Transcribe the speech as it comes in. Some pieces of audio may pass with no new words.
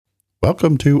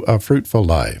Welcome to A Fruitful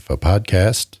Life, a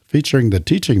podcast featuring the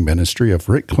teaching ministry of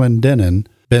Rick Clendenen,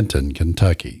 Benton,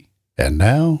 Kentucky. And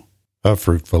now, A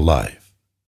Fruitful Life.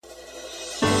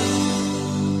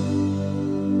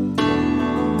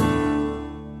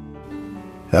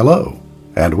 Hello,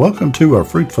 and welcome to A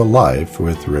Fruitful Life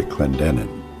with Rick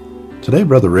Clendenen. Today,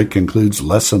 Brother Rick concludes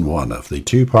Lesson 1 of the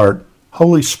two-part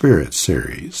Holy Spirit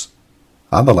series.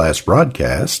 On the last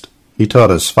broadcast, he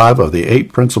taught us 5 of the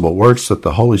 8 principal works that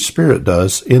the Holy Spirit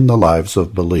does in the lives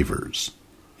of believers.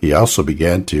 He also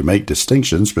began to make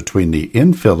distinctions between the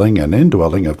infilling and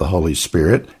indwelling of the Holy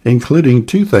Spirit, including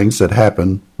 2 things that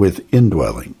happen with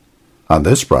indwelling. On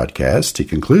this broadcast, he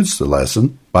concludes the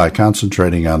lesson by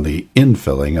concentrating on the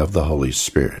infilling of the Holy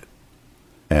Spirit.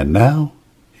 And now,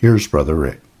 here's Brother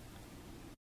Rick.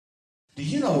 Do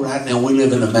you know right now we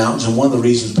live in the mountains, and one of the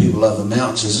reasons people love the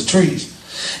mountains is the trees.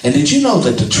 And did you know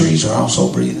that the trees are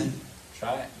also breathing?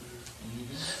 Try it.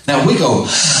 Now we go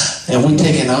and we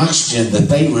take in oxygen that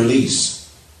they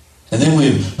release. And then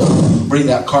we breathe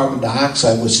out carbon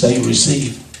dioxide, which they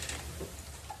receive.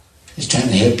 It's trying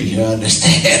to help you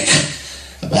understand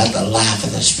about the life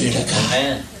of the Spirit of God.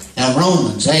 Amen. Now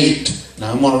Romans 8.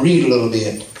 Now I'm going to read a little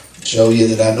bit, show you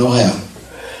that I know how.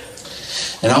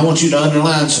 And I want you to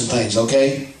underline some things,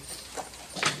 okay?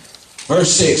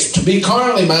 Verse 6, to be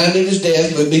carnally minded is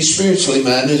death, but be spiritually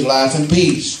minded is life and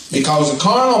peace. Because the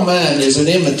carnal mind is at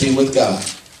enmity with God.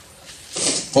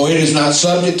 For it is not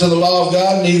subject to the law of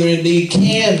God, neither indeed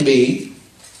can be.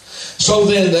 So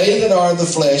then they that are of the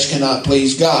flesh cannot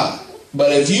please God.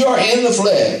 But if you are in the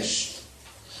flesh,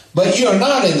 but you are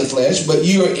not in the flesh, but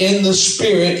you are in the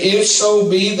Spirit, if so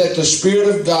be that the Spirit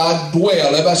of God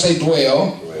dwell, everybody say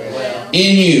dwell,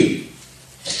 in you.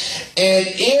 And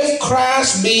if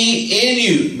Christ be in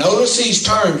you, notice these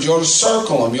terms, you ought to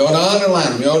circle them, you ought to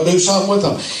underline them, you ought to do something with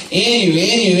them. In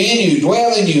you,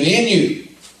 dwell in you.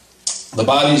 The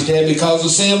body is dead because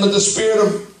of sin, but the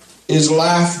Spirit is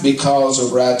life because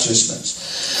of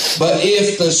righteousness. But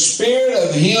if the Spirit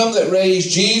of him that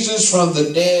raised Jesus from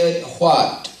the dead,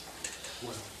 what?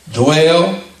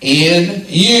 Dwell in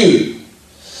you.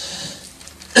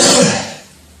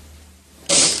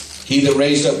 He that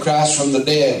raised up Christ from the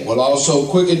dead will also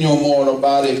quicken your mortal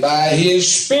body by his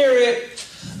Spirit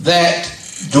that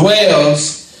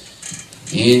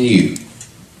dwells in you.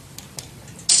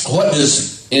 What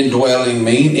does indwelling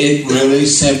mean? It really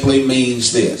simply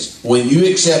means this. When you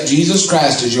accept Jesus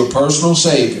Christ as your personal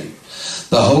Savior,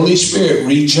 the Holy Spirit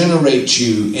regenerates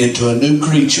you into a new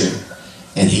creature,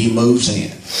 and He moves in.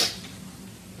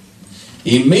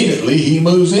 Immediately, He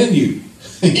moves in you.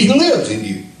 He lives in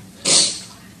you.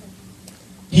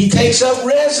 He takes up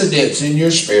residence in your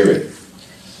spirit.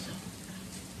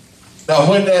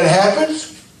 Now, when that happens,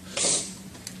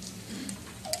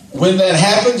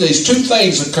 there's 2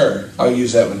 things occur. I'll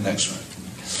use that one next one.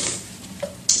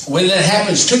 When that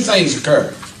happens, 2 things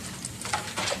occur.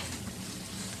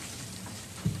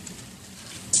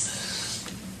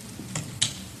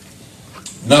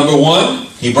 Number 1,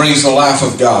 He brings the life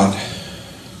of God.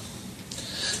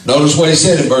 Notice what He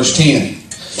said in verse 10.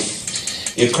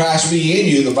 If Christ be in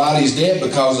you, the body is dead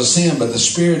because of sin, but the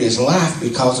Spirit is life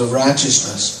because of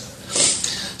righteousness.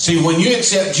 See, when you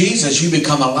accept Jesus, you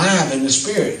become alive in the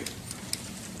Spirit.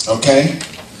 Okay?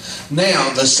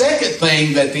 Now, the second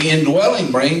thing that the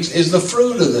indwelling brings is the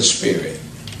fruit of the Spirit.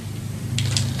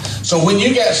 So when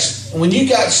you got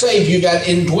saved, you got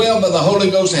indwelled by the Holy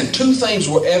Ghost, and 2 things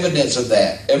were evidence of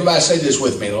that. Everybody say this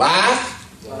with me.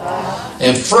 Life.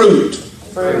 And fruit.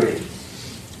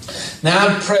 Now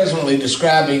I'm presently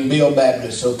describing Bill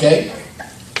Baptist, okay?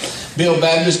 Bill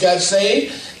Baptist got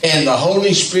saved and the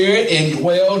Holy Spirit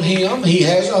indwelled him. He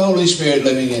has the Holy Spirit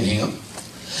living in him.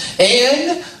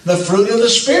 And the fruit of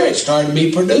the Spirit started to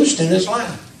be produced in his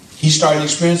life. He started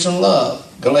experiencing love.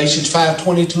 Galatians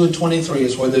 5:22 and 23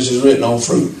 is where this is written on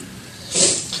fruit.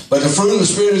 But the fruit of the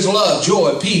Spirit is love,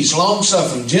 joy, peace,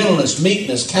 long-suffering, gentleness,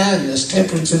 meekness, kindness,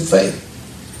 temperance, and faith.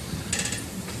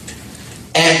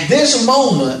 At this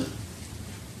moment,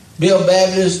 Bill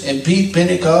Baptist and Pete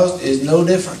Pentecost is no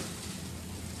different.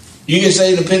 You get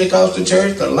saved in the Pentecostal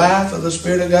church, the life of the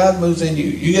Spirit of God moves in you.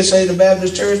 You get saved in the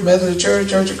Baptist church, Methodist church,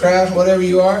 Church of Christ, whatever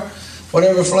you are,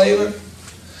 whatever flavor,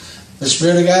 the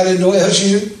Spirit of God indwells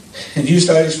you, and you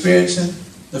start experiencing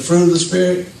the fruit of the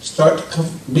Spirit start to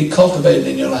be cultivated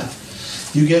in your life.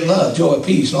 You get love, joy,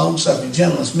 peace, long-suffering,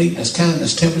 gentleness, meekness,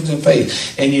 kindness, temperance, and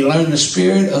faith. And you learn the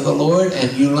Spirit of the Lord,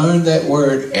 and you learn that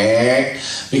word,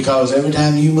 because every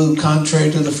time you move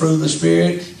contrary to the fruit of the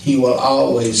Spirit, He will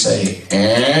always say,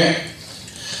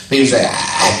 People say,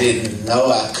 I didn't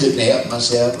know, I couldn't help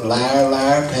myself. Liar,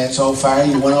 liar, pants on fire.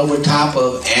 You went over top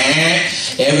of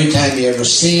every time you ever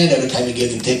sinned, every time you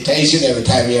get into temptation, every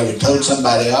time you ever told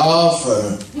somebody off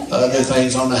or other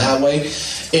things on the highway.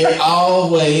 It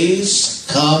always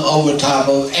come over top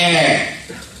of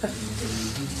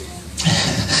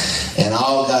And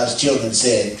all God's children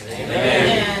said,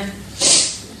 Amen.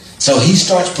 So he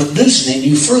starts producing in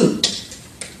you fruit.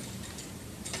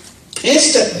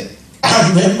 Instantly. I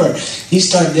remember he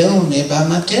started dealing with me about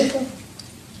my temper.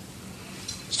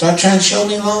 Started trying to show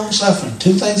me long suffering.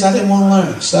 Two things I didn't want to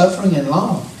learn. Suffering and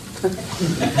long. I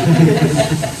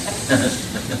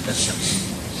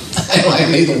didn't like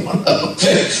neither one of them.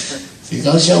 If you're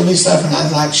going to show me suffering,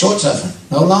 I'd like short suffering.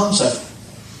 No long suffering.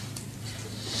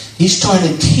 He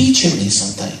started teaching me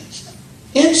some things.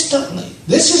 Instantly.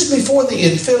 This is before the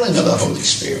infilling of the Holy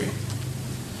Spirit.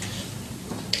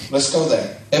 Let's go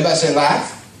there. Everybody say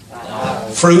life.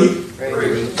 Fruit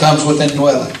comes with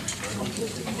indwelling.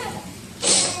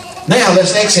 Now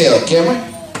let's exhale, can we?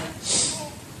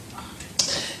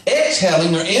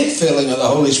 Exhaling or infilling of the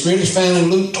Holy Spirit is found in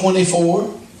Luke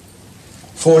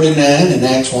 24:49 and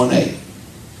Acts 1:8.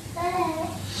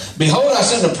 Behold, I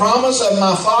send the promise of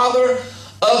my Father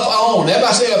upon.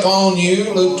 Everybody say upon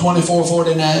you. Luke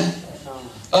 24:49.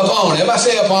 Upon. Everybody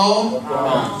say upon.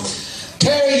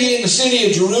 Tarry ye in the city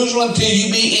of Jerusalem till you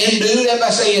be endued.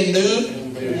 Everybody say endued.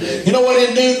 You know what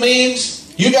endued means?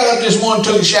 You got up this morning,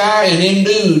 took a shower, and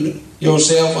endued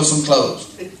yourself with some clothes.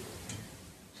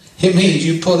 It means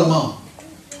you put them on.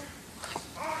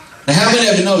 Now, how many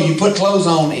of you know you put clothes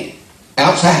on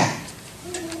outside?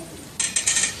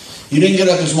 You didn't get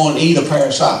up this morning and eat a pair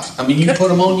of socks. I mean, you put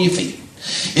them on your feet.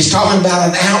 It's talking about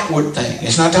an outward thing.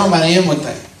 It's not talking about an inward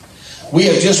thing. We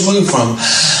have just moved from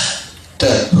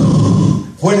to...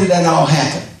 Where did that all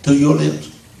happen? Through your lips.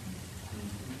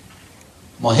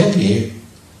 I'm going to help you here.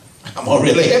 I'm going to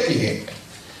really help you here.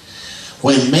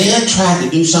 When man tried to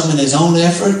do something in his own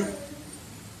effort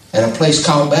at a place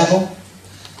called Babel,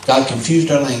 God confused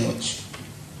their language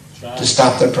to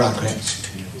stop their progress.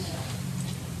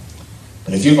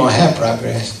 But if you're going to have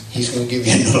progress, he's going to give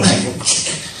you a new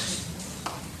language.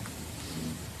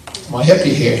 I'm going to help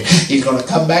you here. He's going to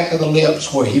come back to the lips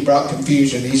where he brought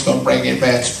confusion. He's going to bring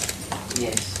advancement.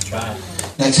 Yes, that's right.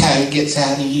 That's how it gets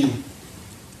out of you.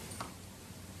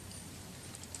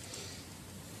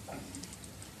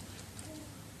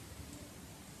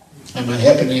 Am I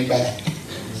helping anybody?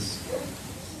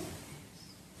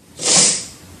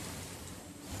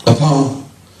 Upon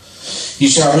you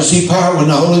shall receive power when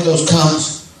the Holy Ghost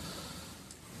comes.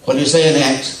 What do you say in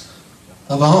Acts?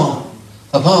 Upon.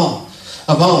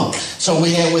 So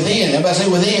we have within. Everybody say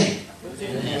within.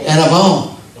 And upon.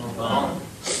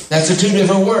 That's the two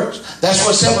different words. That's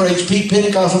what separates Pete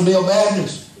Pentecost from Bill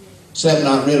Baptist. Except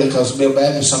not really, because Bill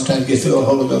Baptist sometimes get filled with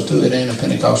the Holy Ghost too. It ain't a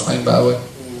Pentecost thing, by the way.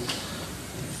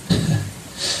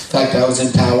 In fact, I was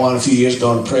in Taiwan a few years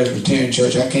ago in a Presbyterian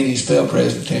church. I can't even spell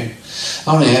Presbyterian.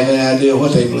 I don't even have any idea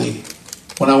what they believe.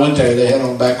 When I went there, they had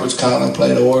on backwards collar and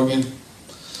played the organ.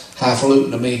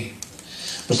 Highfalutin to me.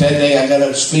 But that day I got up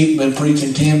to speak, been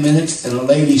preaching 10 minutes, and a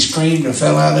lady screamed and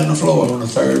fell out on the floor on the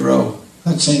third row.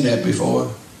 I'd seen that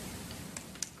before.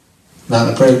 Not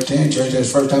in a Presbyterian church. That's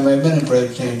the first time I've been in a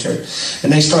Presbyterian church.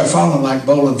 And they started falling like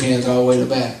bowling pins all the way to the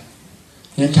back.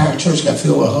 The entire church got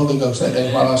filled with the Holy Ghost that day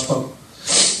while I spoke.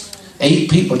 8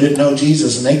 people didn't know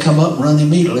Jesus, and they come up and run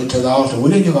immediately to the altar. We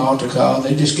didn't give an altar call.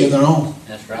 They just give their own.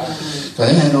 That's right. So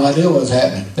they had no idea what was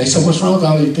happening. They said, what's wrong with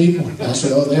all these people? And I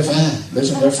said, oh, they're fine.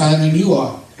 Listen, they're finer than you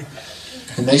are.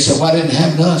 And they said, why didn't it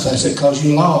happen to us? I said, because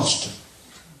you lost.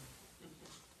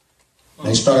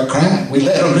 They started crying. We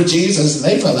led them to Jesus, and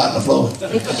they fell out on the floor.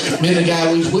 Me and the guy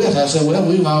we was with, I said, well,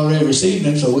 we've already received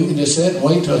him, so we can just sit and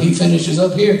wait till he finishes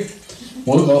up here.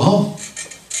 We'll go home.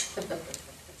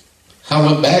 I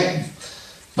went back.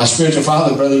 My spiritual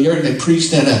father, Brother Yurton, had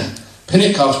preached in a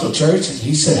Pentecostal church, and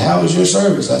he said, how was your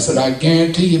service? I said, I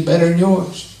guarantee you better than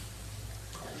yours.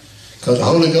 Because the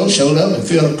Holy Ghost showed up and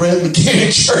filled a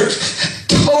Presbyterian church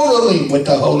totally with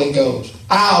the Holy Ghost.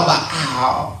 Ow, by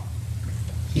ow.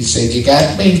 He said, you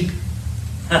got me.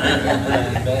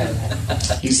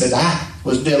 He said, I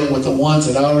was dealing with the ones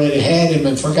that already had him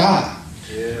and forgot.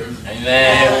 Yeah.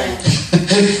 Amen.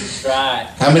 That's right.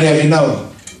 How many of you know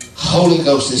Holy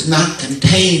Ghost is not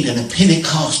contained in a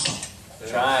Pentecostal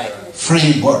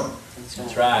framework?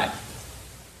 That's right.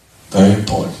 Very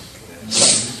important.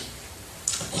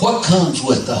 What comes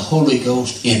with the Holy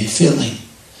Ghost infilling?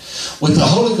 With the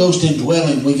Holy Ghost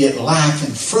indwelling, we get life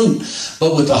and fruit.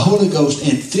 But with the Holy Ghost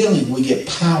infilling, we get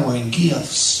power and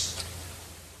gifts.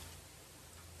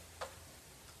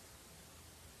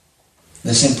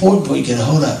 That's important for you to get a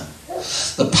hold of.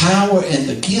 The power and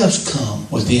the gifts come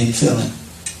with the infilling.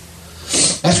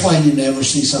 That's why you never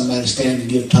see somebody stand and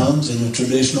give tongues in a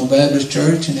traditional Baptist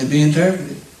church and it be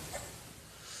interpreted.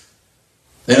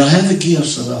 They don't have the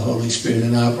gifts of the Holy Spirit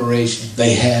in operation.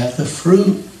 They have the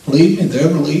fruit. Believe me, they're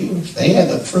believers. They have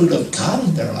the fruit of God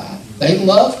in their life. They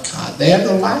love God. They have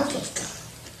the life of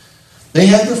God. They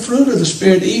have the fruit of the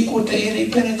Spirit equal to any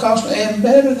Pentecostal and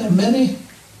better than many.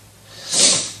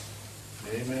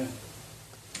 Amen.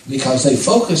 Because they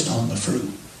focused on the fruit.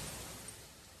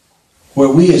 Where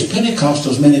we as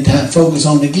Pentecostals many times focus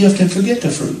on the gift and forget the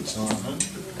fruits.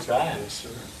 That's right.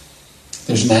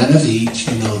 There's 9 of each,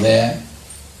 you know that.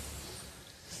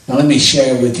 Now let me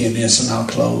share with you this and I'll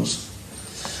close.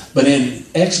 But in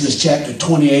Exodus chapter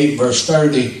 28 verse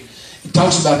 30, it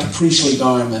talks about the priestly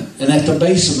garment. And at the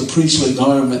base of the priestly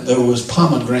garment there was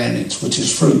pomegranates, which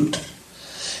is fruit.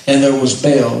 And there was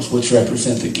bells, which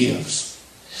represent the gifts.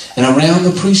 And around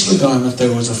the priestly garment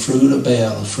there was a fruit of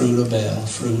bell, a fruit of bell, a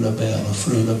fruit of bell, a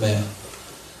fruit of bell.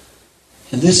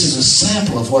 And this is a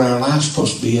sample of what our life's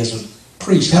supposed to be as a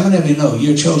priest. How many of you know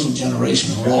you're a chosen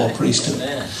generation of royal priesthood?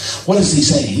 What does he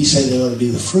say? He said there ought to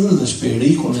be the fruit of the Spirit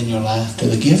equal in your life to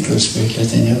the gift of the Spirit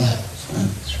that's in your life.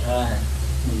 That's right.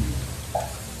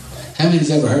 How many has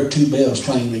ever heard 2 bells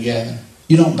clang together?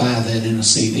 You don't buy that in a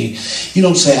CD. You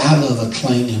don't say, I love a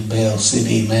clanging bell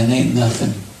CD, man. Ain't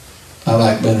nothing I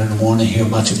like better in the morning to hear a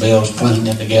bunch of bells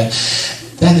clanging together.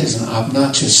 That is an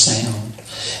obnoxious sound.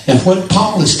 And what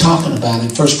Paul is talking about in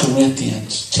 1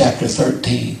 Corinthians chapter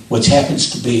 13, which happens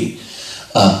to be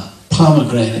a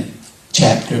pomegranate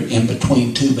chapter in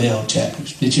between 2 bell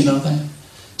chapters. Did you know that?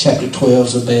 Chapter 12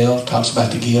 is a bell, talks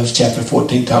about the gifts. Chapter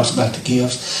 14 talks about the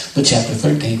gifts. But chapter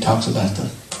 13 talks about the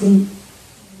fruit.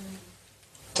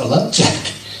 The love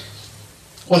chapter.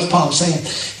 What's Paul saying?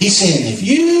 He's saying if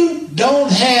you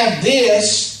don't have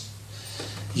this,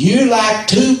 you're like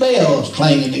 2 bells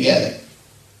clanging together.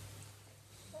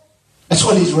 That's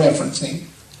what he's referencing.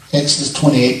 Exodus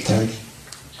 28:30.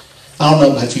 I don't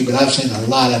know about you, but I've seen a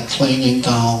lot of clanging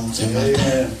tongues in my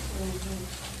time.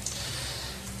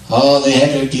 Oh, they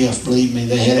had their gift, believe me.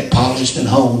 They had it polished and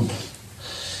honed.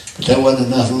 But there wasn't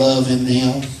enough love in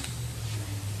them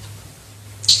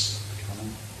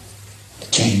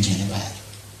to change anybody.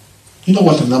 You know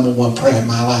what the number 1 prayer in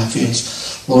my life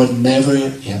is? Lord, never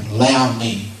allow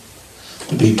me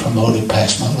to be promoted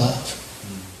past my love.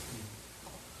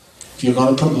 If you're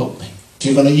going to promote me, if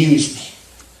you're going to use me,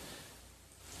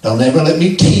 don't ever let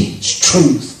me teach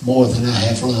truth more than I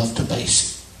have love to base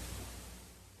it.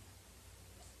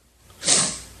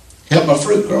 Help my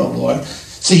fruit grow, Lord.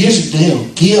 See, here's the deal.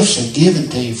 Gifts are given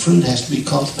to you. Fruit has to be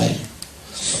cultivated.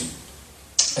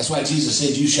 That's why Jesus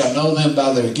said, you shall know them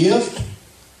by their gift.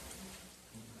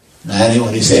 No, that ain't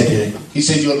what he said, did he? He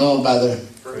said you'll know them by their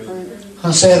fruit.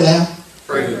 I'll say it loud.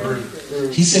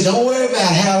 Fruit. He said, don't worry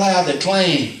about how loud they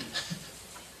clang.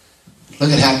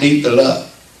 Look at how deep the love.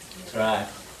 That's right.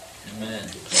 Amen.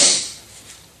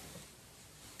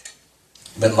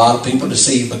 Been a lot of people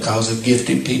deceived because of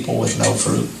gifted people with no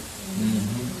fruit.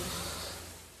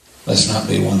 Let's not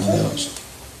be one of those.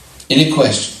 Any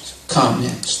questions,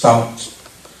 comments, thoughts?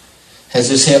 Has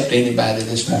this helped anybody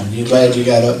this morning? You glad you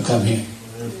got up and come here?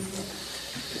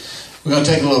 We're going to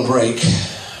take a little break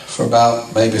for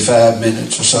about maybe 5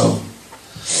 minutes or so.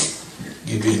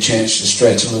 Give you a chance to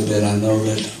stretch a little bit. I know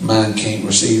that mine can't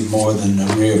receive more than the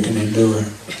rear can endure.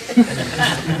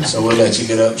 So we'll let you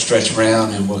get up, stretch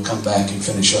around, and we'll come back and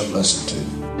finish up lesson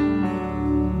 2.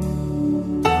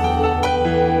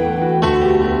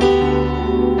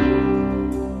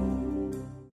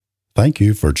 Thank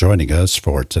you for joining us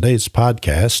for today's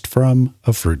podcast from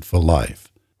A Fruitful Life.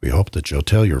 We hope that you'll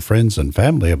tell your friends and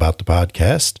family about the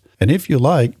podcast. And if you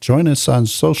like, join us on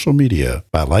social media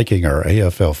by liking our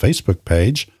AFL Facebook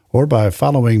page or by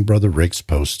following Brother Rick's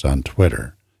posts on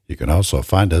Twitter. You can also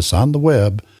find us on the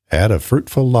web at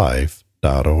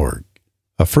afruitfullife.org.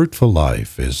 A Fruitful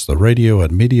Life is the radio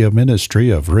and media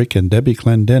ministry of Rick and Debbie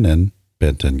Clendenen,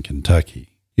 Benton,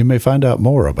 Kentucky. You may find out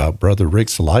more about Brother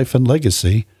Rick's life and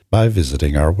legacy by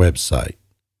visiting our website.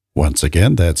 Once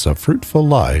again, that's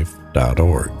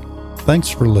afruitfullife.org. Thanks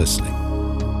for listening.